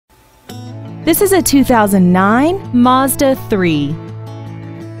This is a 2009 Mazda 3.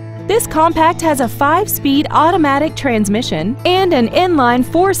 This compact has a 5-speed automatic transmission and an inline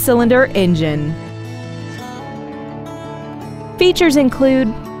 4-cylinder engine. Features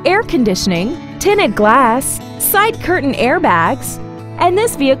include air conditioning, tinted glass, side curtain airbags, and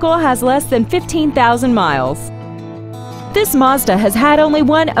this vehicle has less than 15,000 miles. This Mazda has had only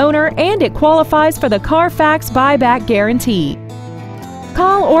one owner and it qualifies for the Carfax buyback guarantee.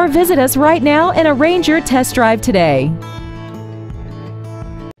 Call or visit us right now and arrange your test drive today.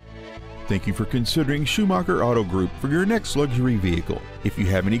 Thank you for considering Schumacher Auto Group for your next luxury vehicle. If you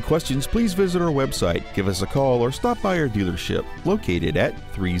have any questions, please visit our website, give us a call, or stop by our dealership located at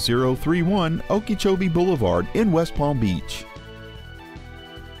 3031 Okeechobee Boulevard in West Palm Beach.